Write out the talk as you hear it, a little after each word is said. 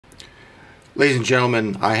Ladies and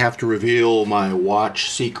gentlemen, I have to reveal my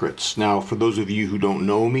watch secrets. Now, for those of you who don't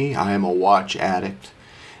know me, I am a watch addict.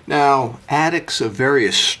 Now, addicts of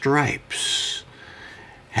various stripes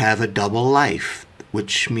have a double life,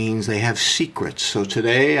 which means they have secrets. So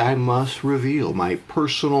today I must reveal my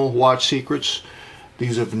personal watch secrets.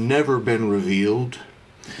 These have never been revealed.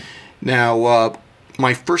 Now,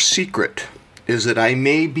 my first secret is that I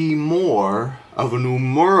may be more of an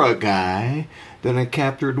Omura guy than a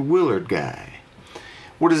Captain Willard guy.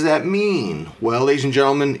 What does that mean? Well, ladies and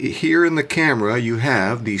gentlemen, here in the camera you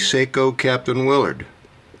have the Seiko Captain Willard.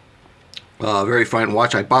 Very fine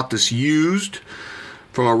watch. I bought this used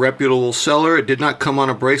from a reputable seller. It did not come on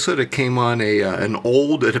a bracelet. It came on an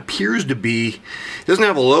old, it appears to be, it doesn't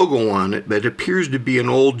have a logo on it, but it appears to be an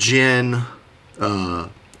old gen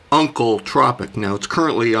Uncle Tropic. Now, it's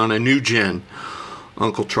currently on a new gen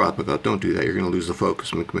Uncle Tropic. Oh, don't do that. You're going to lose the focus,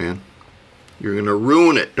 McMahon. You're going to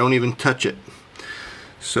ruin it. Don't even touch it.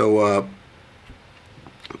 So,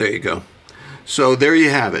 there you go. So, there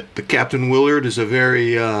you have it. The Captain Willard is a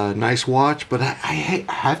very nice watch, but I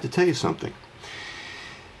have to tell you something.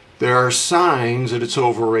 There are signs that it's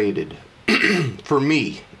overrated. For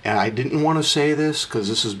me, and I didn't want to say this because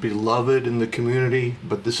this is beloved in the community,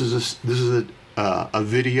 but this is a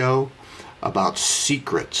video about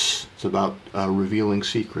secrets. It's about revealing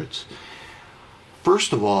secrets.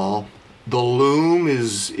 First of all, the lume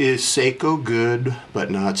is Seiko good,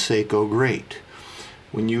 but not Seiko great.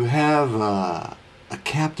 When you have a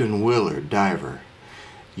Captain Willard diver,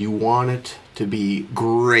 you want it to be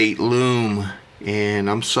great lume,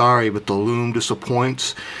 and I'm sorry, but the lume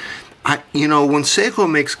disappoints. You know, when Seiko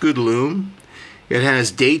makes good lume, it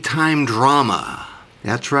has daytime drama.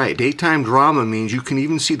 That's right. Daytime drama means you can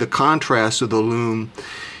even see the contrast of the lume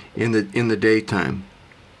in the daytime,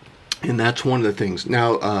 and that's one of the things.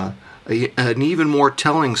 Now, an even more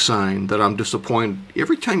telling sign that I'm disappointed.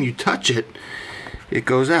 Every time you touch it, it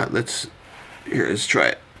goes out. Let's try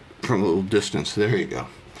it from a little distance. There you go.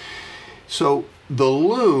 So the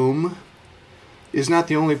lume is not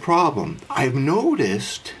the only problem. I've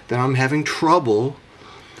noticed that I'm having trouble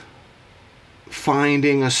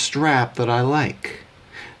finding a strap that I like.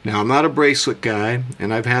 Now, I'm not a bracelet guy,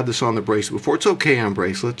 and I've had this on the bracelet before. It's okay on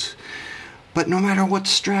bracelets, but no matter what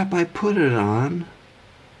strap I put it on,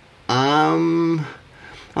 I'm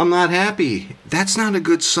not happy. That's not a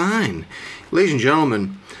good sign. Ladies and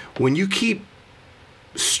gentlemen, when you keep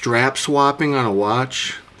strap swapping on a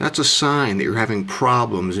watch, that's a sign that you're having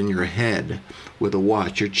problems in your head with a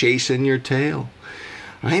watch. You're chasing your tail.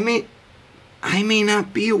 I may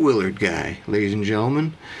not be a Willard guy, ladies and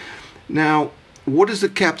gentlemen. Now, what does the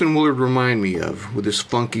Captain Willard remind me of with this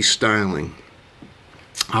funky styling?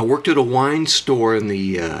 I worked at a wine store in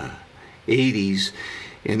the 80s,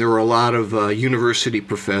 and there were a lot of university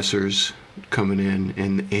professors coming in,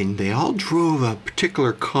 and they all drove a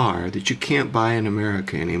particular car that you can't buy in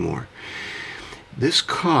America anymore. This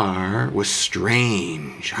car was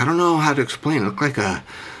strange. I don't know how to explain it. It looked like a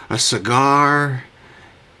cigar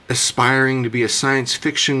aspiring to be a science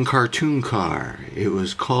fiction cartoon car. It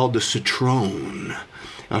was called the Citroën.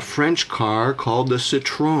 A French car called the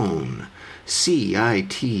Citroën.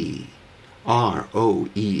 C-I-T-R-O-E-N.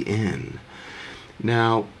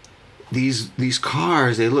 Now, these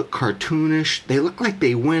cars, they look cartoonish. They look like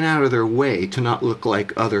they went out of their way to not look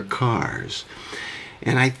like other cars.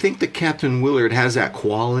 And I think the Captain Willard has that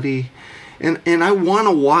quality. And I want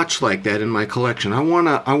a watch like that in my collection. I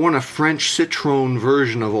want a French Citroën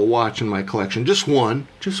version of a watch in my collection. Just one.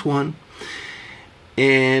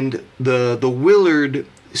 And the Willard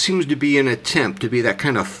seems to be an attempt to be that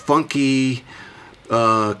kind of funky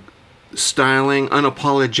styling,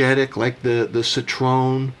 unapologetic like the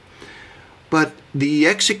Citroën. But the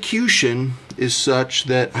execution is such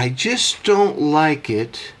that I just don't like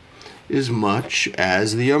it as much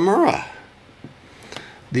as the Omura.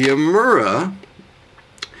 The Omura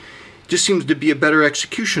just seems to be a better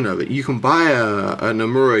execution of it. You can buy an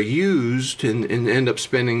Omura used and end up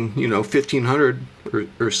spending, you know, $1,500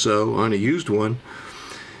 or so on a used one.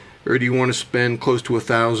 Or do you want to spend close to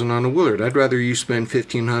 $1,000 on a Willard? I'd rather you spend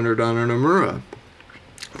 $1,500 on an Omura.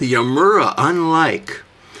 The Omura, unlike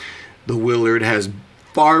the Willard, has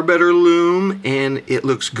far better lume, and it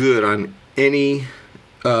looks good on any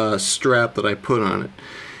strap that I put on it.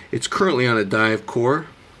 It's currently on a dive core,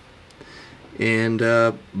 and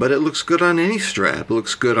but it looks good on any strap. It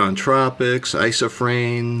looks good on Tropics,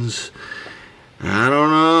 Isofranes. I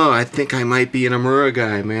don't know. I think I might be an Omura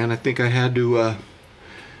guy, man. I think I had to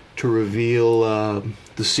reveal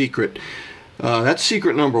the secret. That's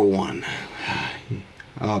secret number one.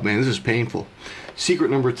 Oh man, this is painful.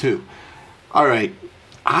 Secret number two. All right,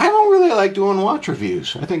 I don't really like doing watch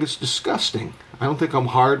reviews. I think it's disgusting. I don't think I'm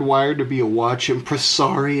hardwired to be a watch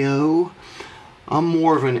impresario. I'm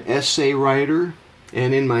more of an essay writer,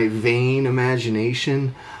 and in my vain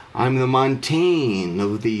imagination, I'm the Montaigne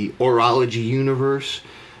of the horology universe.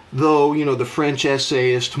 Though, you know, the French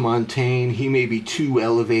essayist Montaigne, he may be too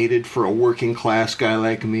elevated for a working class guy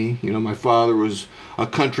like me. You know, my father was a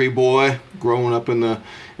country boy growing up in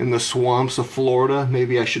the swamps of Florida.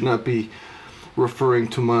 Maybe I should not be referring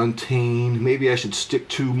to Montaigne. Maybe I should stick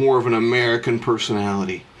to more of an American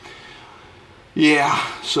personality. Yeah,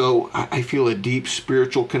 so I feel a deep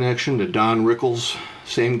spiritual connection to Don Rickles.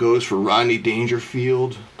 Same goes for Rodney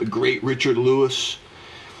Dangerfield, the great Richard Lewis.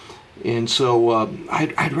 And so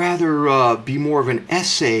I'd rather be more of an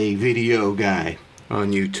essay video guy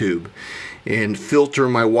on YouTube and filter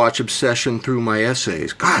my watch obsession through my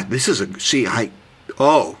essays. God, this is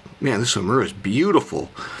oh man, this Amura is beautiful.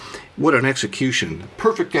 What an execution.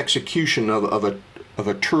 Perfect execution of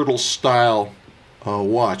a turtle style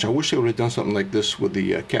watch. I wish they would have done something like this with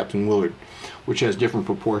the Captain Willard, which has different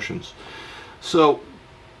proportions. So,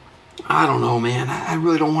 I don't know, man. I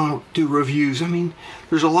really don't want to do reviews. I mean,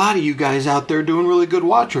 there's a lot of you guys out there doing really good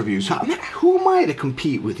watch reviews. Who am I to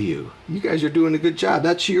compete with you? You guys are doing a good job.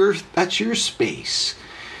 That's your space.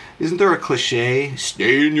 Isn't there a cliche?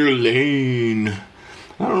 Stay in your lane.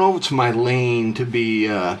 I don't know if it's my lane to be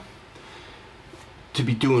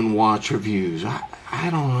doing watch reviews. I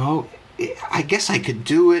don't know. I guess I could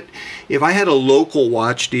do it if I had a local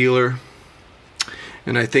watch dealer.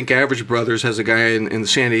 And I think Average Brothers has a guy in the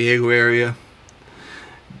San Diego area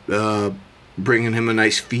bringing him a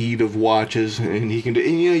nice feed of watches, and he can do.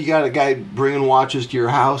 And, you know, you got a guy bringing watches to your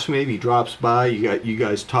house. Maybe he drops by. You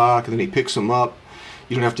guys talk, and then he picks them up.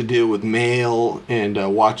 You don't have to deal with mail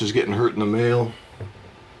and watches getting hurt in the mail.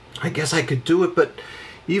 I guess I could do it, but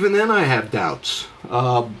even then I have doubts.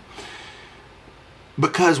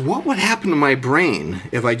 Because what would happen to my brain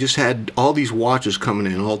if I just had all these watches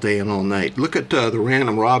coming in all day and all night? Look at the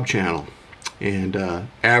Random Rob channel and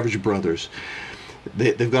Average Brothers.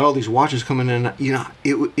 They've got all these watches coming in. You know,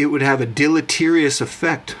 it would have a deleterious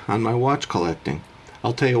effect on my watch collecting.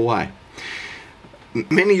 I'll tell you why.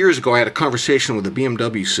 Many years ago, I had a conversation with a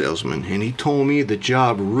BMW salesman, and he told me the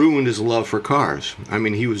job ruined his love for cars. I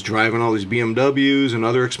mean, he was driving all these BMWs and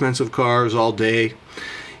other expensive cars all day,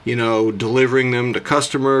 you know, delivering them to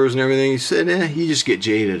customers and everything. He said, you just get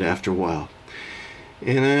jaded after a while.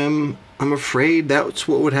 And I'm afraid that's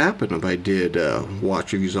what would happen if I did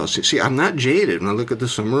watch reviews. See, I'm not jaded when I look at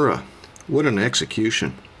this Amura. What an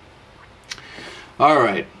execution. All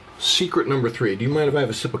right, secret number 3. Do you mind if I have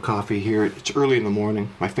a sip of coffee here? It's early in the morning.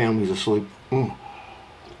 My family's asleep.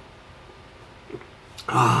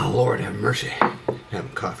 Ah, Lord have mercy.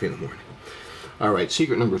 Having coffee in the morning. All right,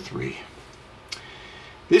 secret number 3.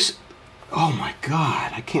 This, oh my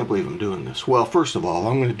God, I can't believe I'm doing this. Well, first of all,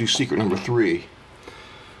 I'm going to do secret number 3.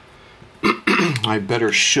 I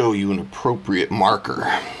better show you an appropriate marker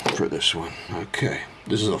for this one. Okay,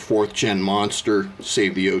 this is a 4th gen Monster,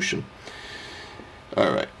 Save the Ocean.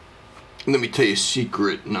 All right, let me tell you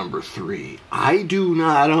secret number 3. I do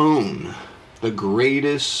not own the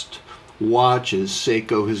greatest watches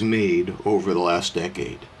Seiko has made over the last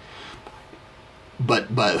decade.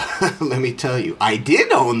 But let me tell you, I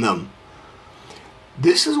did own them.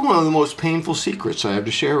 This is one of the most painful secrets I have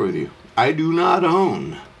to share with you. I do not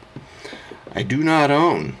own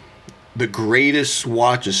the greatest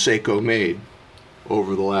watches Seiko made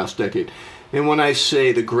over the last decade. And when I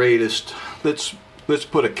say the greatest, let's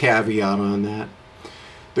put a caveat on that.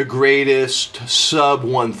 The greatest sub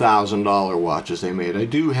 $1,000 watches they made. I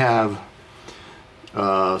do have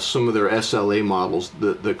some of their SLA models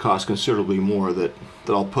that cost considerably more that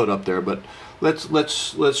I'll put up there, but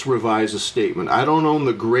let's revise the statement. I don't own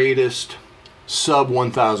the greatest sub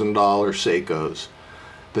 $1,000 Seikos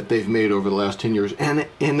that they've made over the last 10 years, and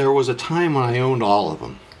there was a time when I owned all of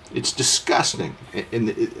them. It's disgusting, and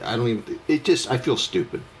I feel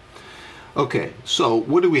stupid. Okay, so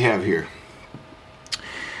what do we have here?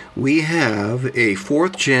 We have a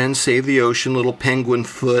 4th gen Save the Ocean little penguin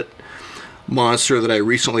foot Monster that I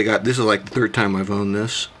recently got. This is like the 3rd time I've owned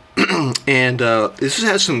this. And this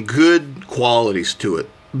has some good qualities to it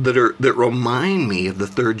that remind me of the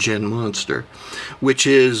 3rd gen Monster, which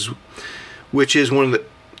is one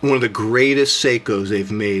of the greatest Seikos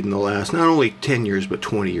they've made in the last not only 10 years but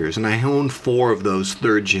 20 years. And I own 4 of those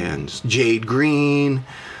 3rd gens: Jade Green,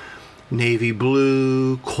 Navy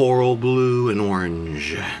Blue, Coral Blue, and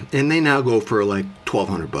Orange. And they now go for like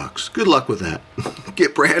 $1,200. Good luck with that.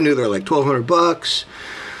 Get brand new, they're like $1,200.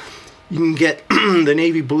 You can get the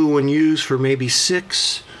Navy Blue one used for maybe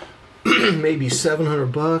 $6. maybe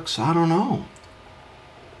 $700. I don't know.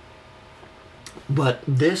 But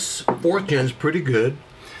this 4th gen's pretty good.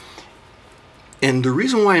 And the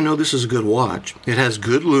reason why I know this is a good watch, it has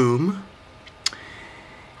good lume,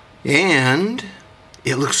 and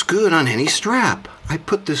it looks good on any strap. I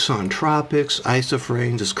put this on Tropics,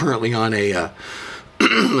 Isofranes. It's currently on a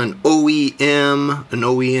an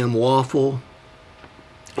OEM waffle,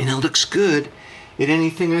 and it looks good at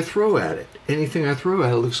anything I throw at it. Anything I throw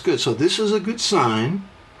at it looks good. So this is a good sign.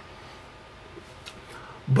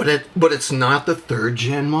 But it's not the 3rd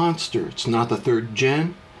gen monster. It's not the 3rd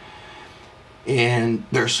gen. And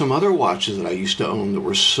there's some other watches that I used to own that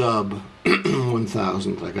were sub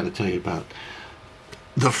 1,000 I got to tell you about.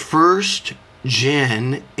 The 1st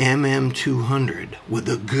gen MM200 with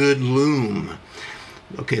a good lume.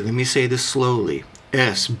 Okay, let me say this slowly.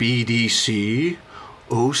 SBDC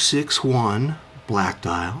 061 black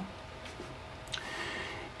dial.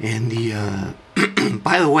 And the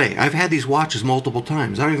by the way, I've had these watches multiple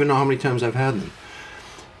times. I don't even know how many times I've had them.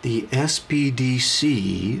 The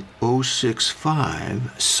SBDC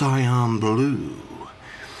 065 Cyan Blue.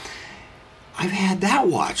 I've had that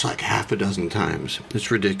watch like half a dozen times. It's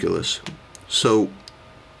ridiculous. So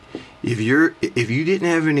if you didn't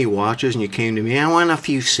have any watches and you came to me, I want a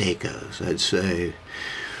few Seikos, I'd say,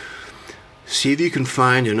 see if you can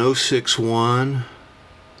find an 061,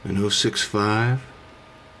 an 065.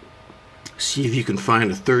 See if you can find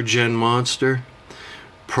a 3rd gen monster.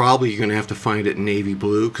 Probably you're going to have to find it in navy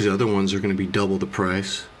blue because the other ones are going to be double the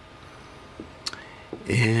price.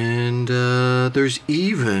 And there's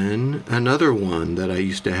even another one that I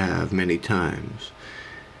used to have many times.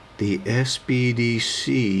 The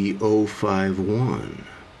SBDC 051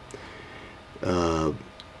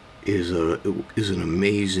 is an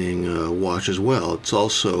amazing watch as well. It's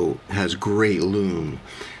also has great lume.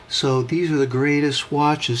 So these are the greatest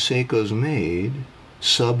watches Seiko's made,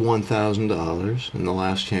 sub $1,000 in the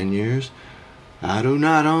last 10 years. I do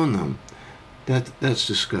not own them. That's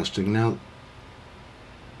disgusting. Now,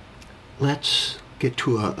 let's get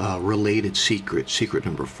to a related secret, secret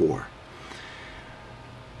number 4.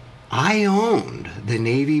 I owned the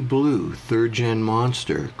navy blue 3rd gen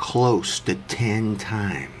monster close to 10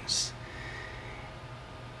 times.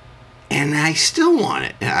 And I still want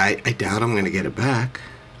it. I doubt I'm going to get it back.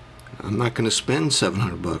 I'm not going to spend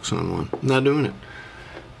 $700 on one. I'm not doing it.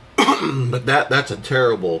 But that's a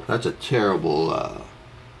terrible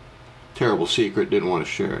secret. Didn't want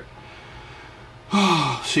to share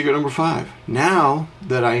it. Secret number 5. Now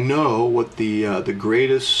that I know what the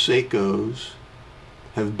greatest Seikos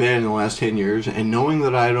have been in the last 10 years, and knowing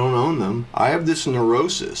that I don't own them, I have this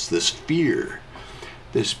neurosis, this fear,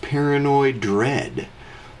 this paranoid dread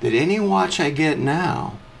that any watch I get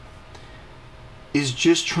now is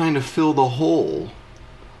just trying to fill the hole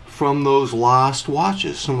from those lost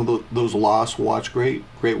watches, some of those lost great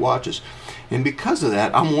watches. And because of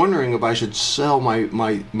that, I'm wondering if I should sell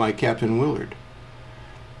my Captain Willard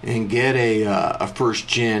and get a 1st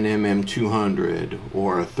gen MM200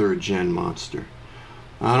 or a 3rd gen monster.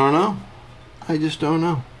 I don't know. I just don't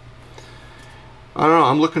know. I don't know.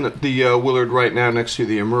 I'm looking at the Willard right now next to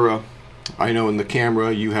the Amura. I know in the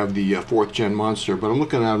camera you have the 4th gen monster, but I'm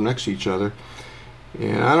looking at them next to each other.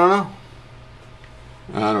 And I don't know.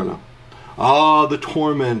 I don't know. Ah, the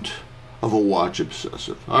torment of a watch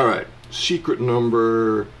obsessive. All right. Secret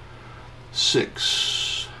number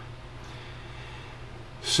 6.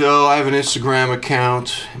 So I have an Instagram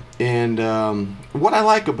account, and what I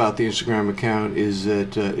like about the Instagram account is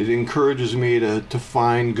that it encourages me to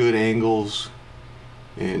find good angles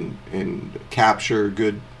and capture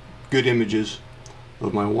good images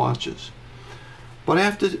of my watches. But I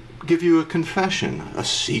have to give you a confession, a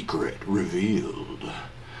secret revealed.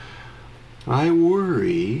 I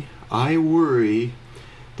worry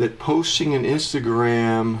that posting an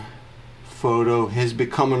Instagram photo has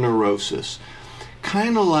become a neurosis.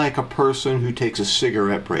 Kind of like a person who takes a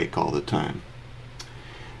cigarette break all the time.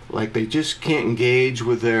 Like they just can't engage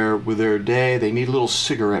with their day. They need a little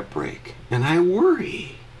cigarette break. And I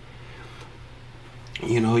worry.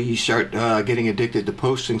 You know, you start getting addicted to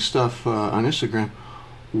posting stuff on Instagram.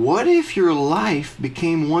 What if your life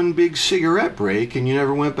became one big cigarette break and you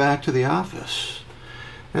never went back to the office?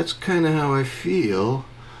 That's kind of how I feel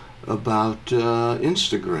about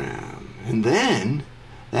Instagram. And then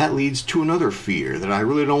that leads to another fear that I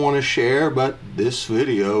really don't want to share, but this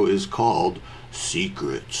video is called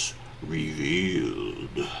Secrets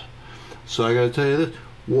Revealed. So I got to tell you this.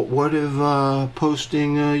 What if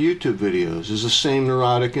posting YouTube videos is the same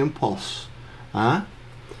neurotic impulse? Huh?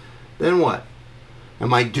 Then what?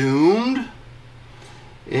 Am I doomed?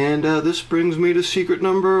 And this brings me to secret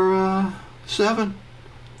number 7.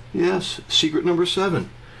 Yes, secret number 7.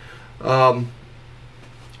 I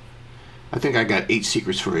think I got 8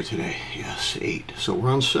 secrets for you today. Yes, 8. So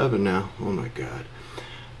we're on 7 now. Oh my God.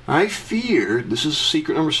 I fear, this is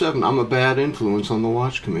secret number 7, I'm a bad influence on the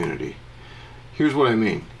watch community. Here's what I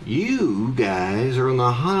mean. You guys are in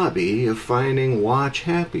the hobby of finding watch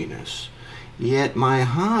happiness. Yet my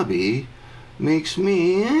hobby makes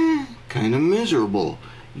me kind of miserable.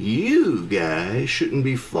 You guys shouldn't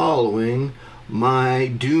be following my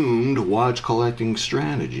doomed watch collecting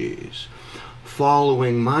strategies.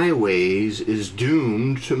 Following my ways is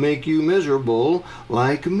doomed to make you miserable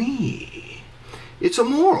like me. It's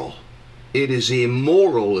immoral. It is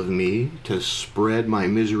immoral of me to spread my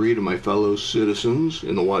misery to my fellow citizens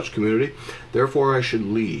in the watch community. Therefore, I should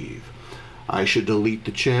leave. I should delete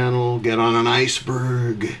the channel, get on an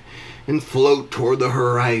iceberg, and float toward the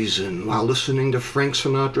horizon while listening to Frank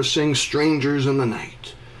Sinatra sing Strangers in the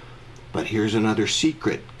Night. But here's another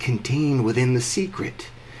secret contained within the secret.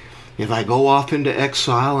 If I go off into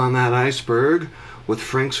exile on that iceberg with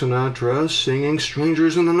Frank Sinatra singing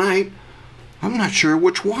Strangers in the Night, I'm not sure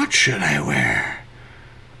which watch should I wear.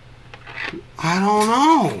 I don't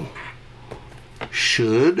know.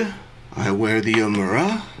 Should I wear the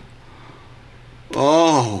Amura?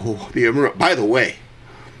 Oh, the Amura. By the way,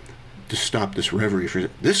 to stop this reverie for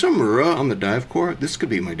this Amura on the dive core, this could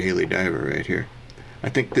be my daily diver right here. I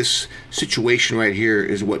think this situation right here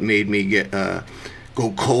is what made me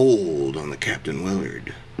go cold on the Captain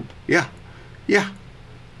Willard. Yeah.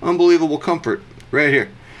 Unbelievable comfort right here.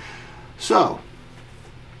 So,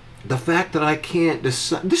 the fact that I can't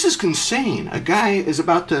decide, this is insane. A guy is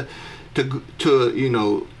about to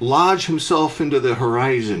lodge himself into the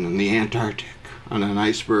horizon in the Antarctic on an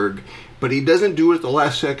iceberg, but he doesn't do it at the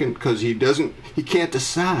last second because he can't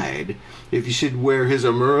decide if he should wear his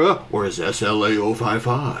Amura or his SLA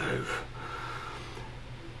 055.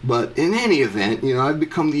 But in any event, I've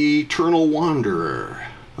become the eternal wanderer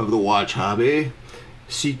of the watch hobby,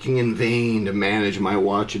 seeking in vain to manage my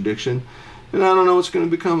watch addiction, and I don't know what's going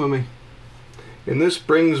to become of me. And this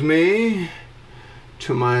brings me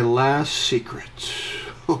to my last secret.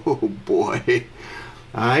 Oh boy,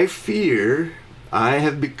 I fear I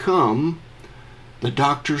have become the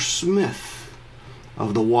Dr. Smith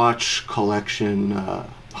of the watch collection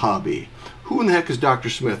hobby. Who in the heck is Dr.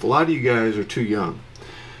 Smith? A lot of you guys are too young.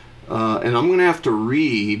 And I'm going to have to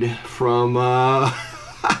read from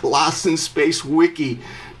Lost in Space Wiki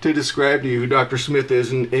to describe to you who Dr. Smith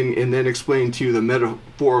is, and then explain to you the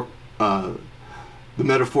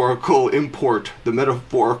metaphorical import, the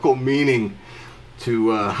metaphorical meaning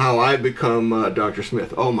to how I become Dr.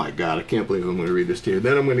 Smith. Oh my God, I can't believe I'm going to read this to you.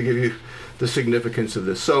 Then I'm going to give you the significance of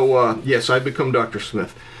this. So yes, I become Dr.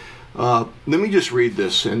 Smith. Let me just read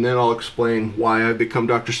this, and then I'll explain why I become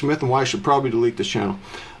Dr. Smith and why I should probably delete this channel.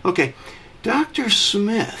 Okay, Dr.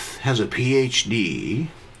 Smith has a PhD,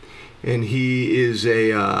 and he is he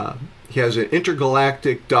has an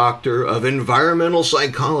intergalactic doctor of environmental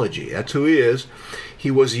psychology. That's who he is. He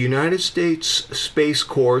was a United States Space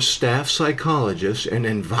Corps staff psychologist and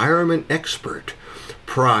environment expert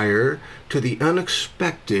prior to the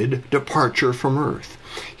unexpected departure from Earth.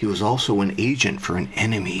 He was also an agent for an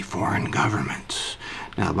enemy foreign government.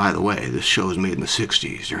 Now, by the way, this show was made in the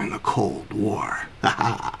 60s during the Cold War.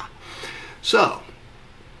 So,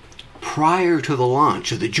 prior to the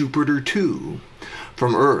launch of the Jupiter 2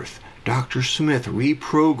 from Earth, Dr. Smith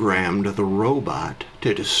reprogrammed the robot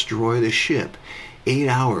to destroy the ship 8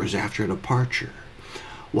 hours after departure,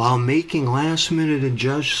 while making last-minute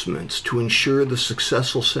adjustments to ensure the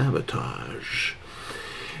successful sabotage.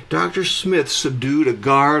 Dr. Smith subdued a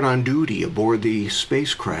guard on duty aboard the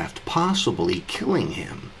spacecraft, possibly killing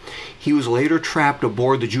him. He was later trapped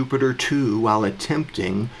aboard the Jupiter 2 while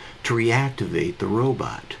attempting to reactivate the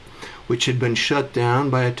robot, which had been shut down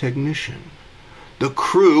by a technician. The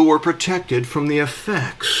crew were protected from the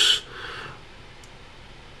effects.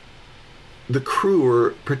 The crew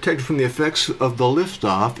were protected from the effects of the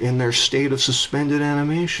liftoff in their state of suspended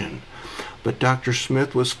animation. But Dr.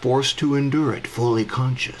 Smith was forced to endure it, fully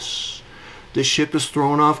conscious. The ship is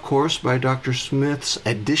thrown off course by Dr. Smith's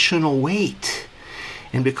additional weight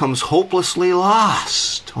and becomes hopelessly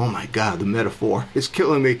lost. Oh my God, the metaphor is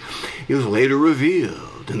killing me. It was later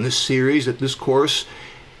revealed in this series that this course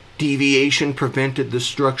deviation prevented the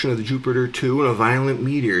destruction of the Jupiter 2 in a violent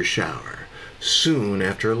meteor shower soon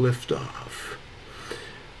after liftoff.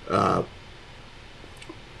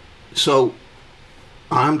 So,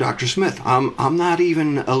 I'm Dr. Smith. I'm not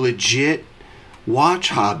even a legit watch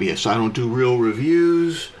hobbyist. I don't do real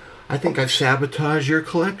reviews. I think I've sabotaged your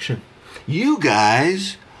collection. You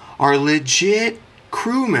guys are legit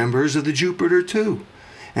crew members of the Jupiter 2,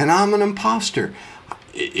 and I'm an imposter.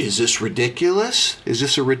 Is this ridiculous? Is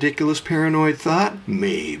this a ridiculous paranoid thought?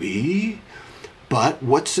 Maybe. But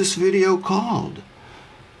what's this video called?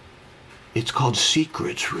 It's called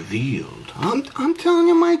Secrets Revealed. I'm telling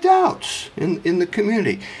you my doubts in the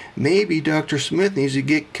community. Maybe Dr. Smith needs to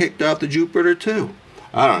get kicked off the Jupiter too.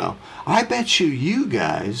 I don't know. I bet you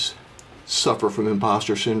guys suffer from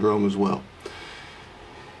imposter syndrome as well.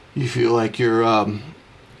 You feel like you're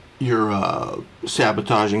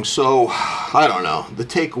sabotaging. So, I don't know. The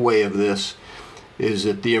takeaway of this is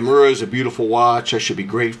that the Amura is a beautiful watch. I should be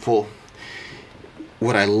grateful.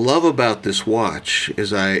 What I love about this watch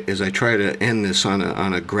is I try to end this on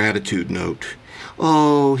a gratitude note.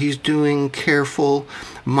 Oh, he's doing careful,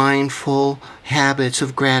 mindful habits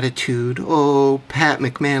of gratitude. Oh, pat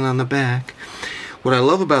McMahon on the back. What I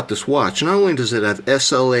love about this watch, not only does it have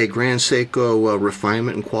SLA Grand Seiko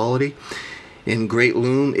refinement and quality in great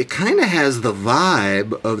lume, it kind of has the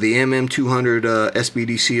vibe of the MM200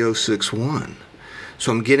 SBD C061.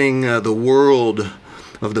 So I'm getting the world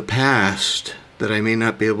of the past that I may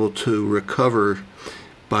not be able to recover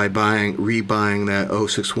by rebuying that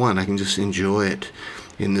 061. I can just enjoy it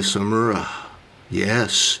in this Amura.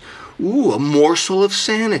 Yes. Ooh, a morsel of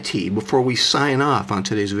sanity before we sign off on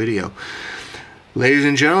today's video. Ladies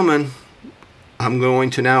and gentlemen, I'm going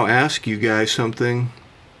to now ask you guys something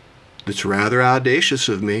that's rather audacious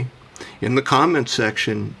of me. In the comments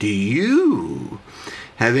section, do you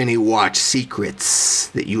have any watch secrets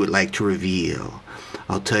that you would like to reveal?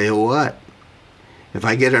 I'll tell you what. If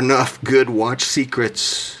I get enough good watch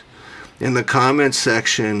secrets in the comments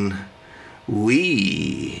section,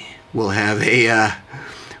 we will have a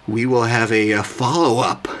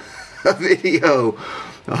follow-up video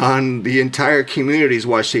on the entire community's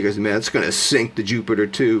watch secrets. Man, it's going to sink the Jupiter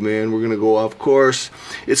 2, man. We're going to go off course.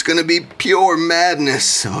 It's going to be pure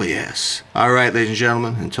madness. Oh, yes. All right, ladies and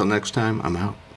gentlemen, until next time, I'm out.